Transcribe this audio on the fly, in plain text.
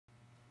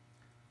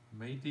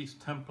made these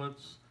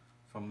templates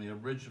from the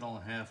original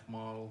half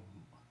model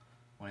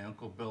my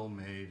Uncle Bill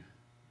made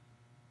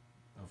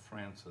of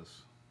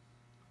Francis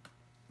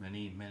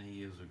many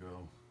years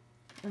ago.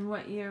 And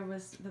what year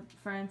was the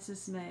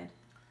Francis made?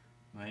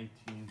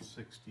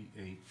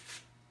 1968.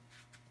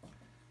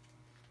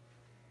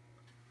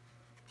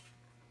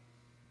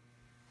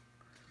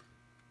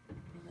 Well,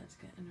 that's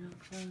getting real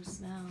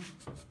close now.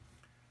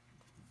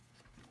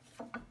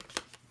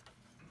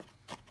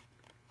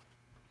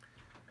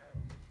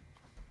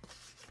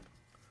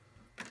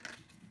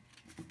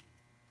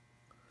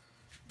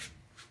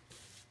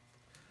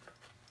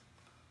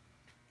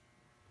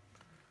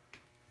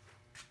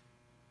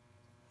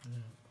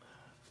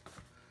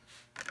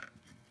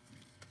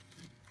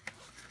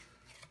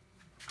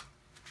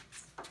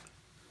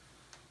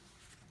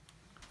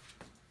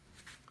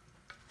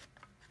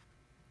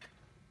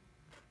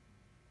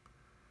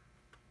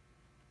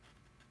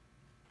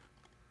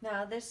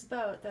 Now this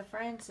boat, the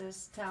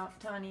Francis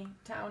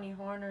Townie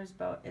Horner's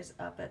boat, is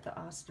up at the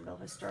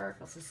Osterville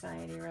Historical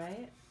Society,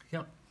 right?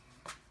 Yep.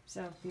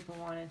 So if people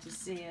wanted to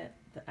see it,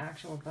 the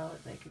actual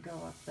boat, they could go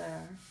up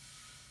there.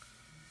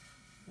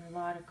 There are a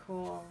lot of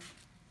cool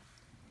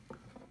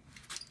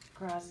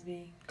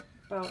Crosby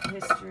boat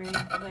history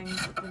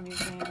things at the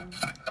museum.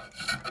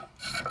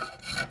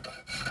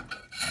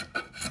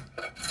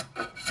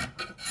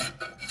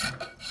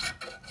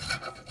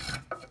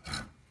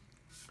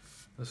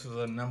 This is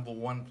a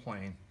 #1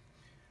 plane,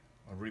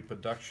 a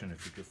reproduction.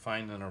 If you could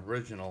find an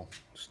original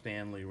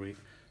Stanley #1,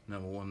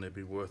 they'd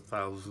be worth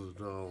thousands of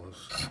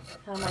dollars.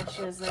 How much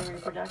is the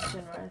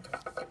reproduction worth?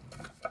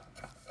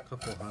 A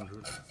couple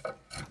hundred.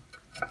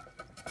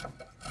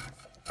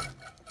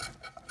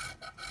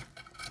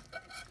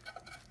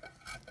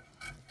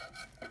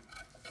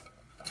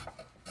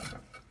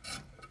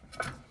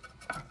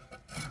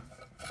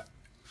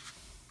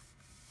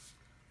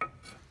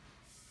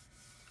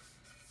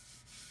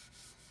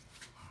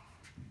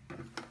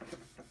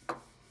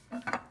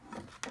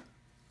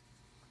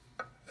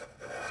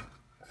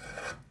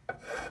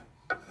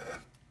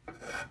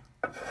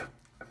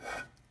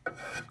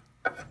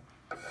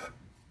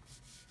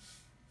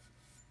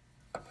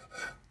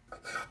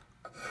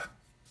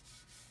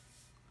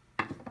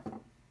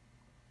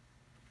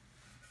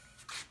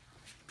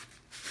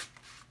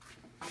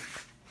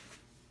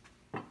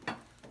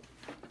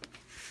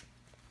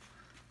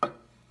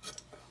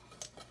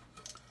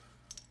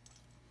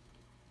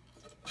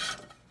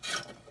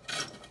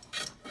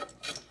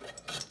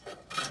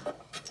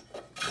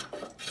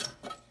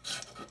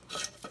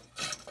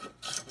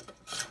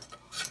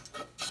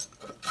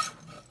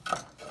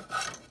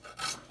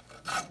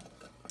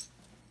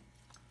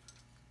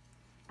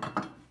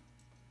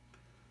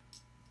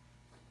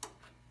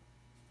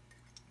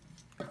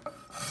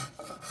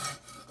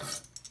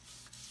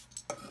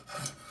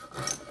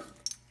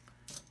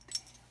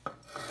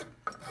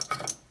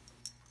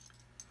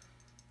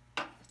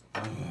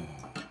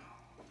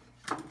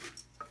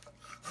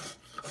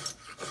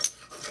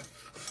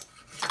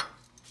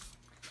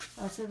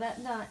 Oh, so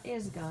that knot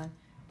is gone.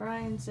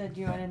 Brian said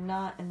you had a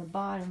knot in the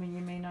bottom and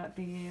you may not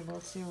be able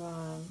to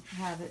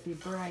have it be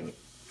bright,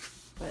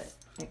 but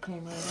it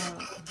came right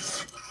out.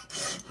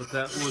 But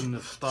that wouldn't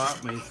have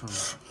stopped me from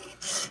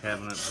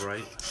having it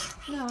bright.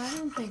 No, I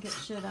don't think it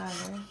should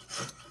either.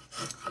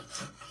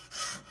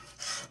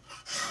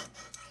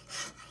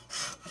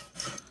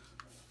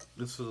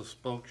 This is a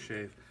spoke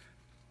shave,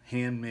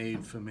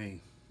 handmade for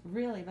me.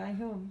 Really? By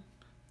whom?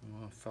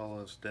 Oh, a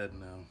fellow's dead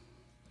now.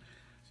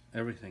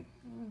 Everything.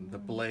 The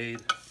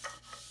blade,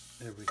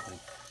 everything.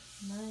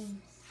 Nice.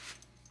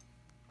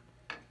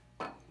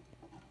 Okay,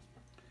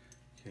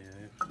 I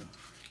have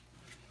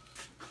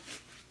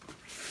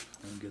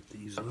to get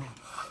these out.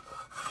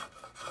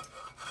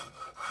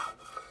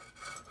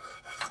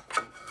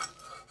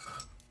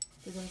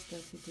 Did those go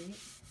too deep?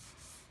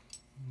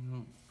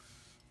 No.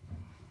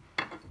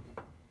 I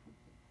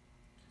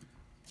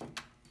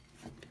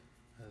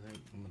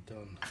think I'm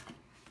done.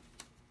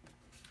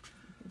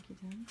 I think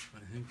you're done? I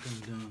think I'm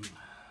done.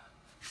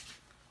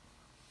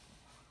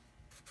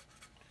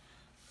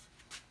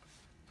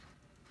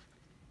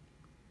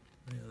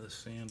 Yeah, the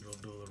sand will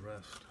do the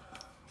rest.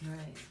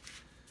 Right.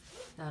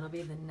 That'll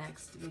be the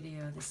next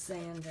video, the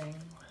sanding.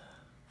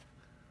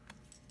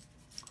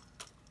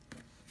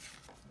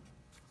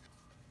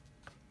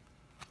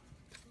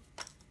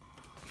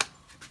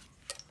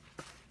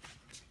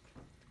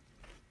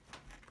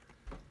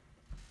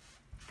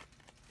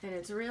 And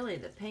it's really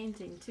the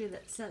painting too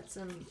that sets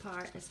them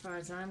apart as far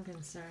as I'm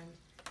concerned,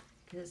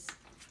 because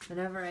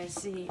whenever I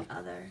see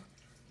other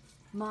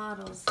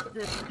models,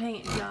 the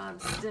paint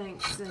job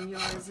stinks and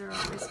yours are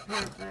always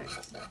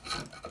perfect.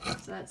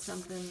 So that's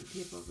something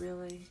people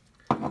really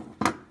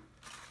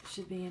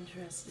should be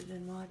interested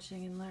in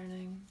watching and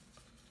learning.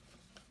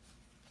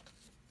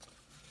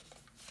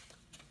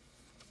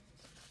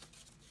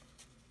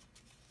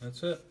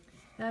 That's it.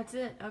 That's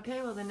it.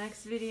 Okay, well the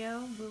next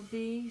video will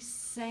be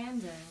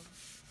sanding.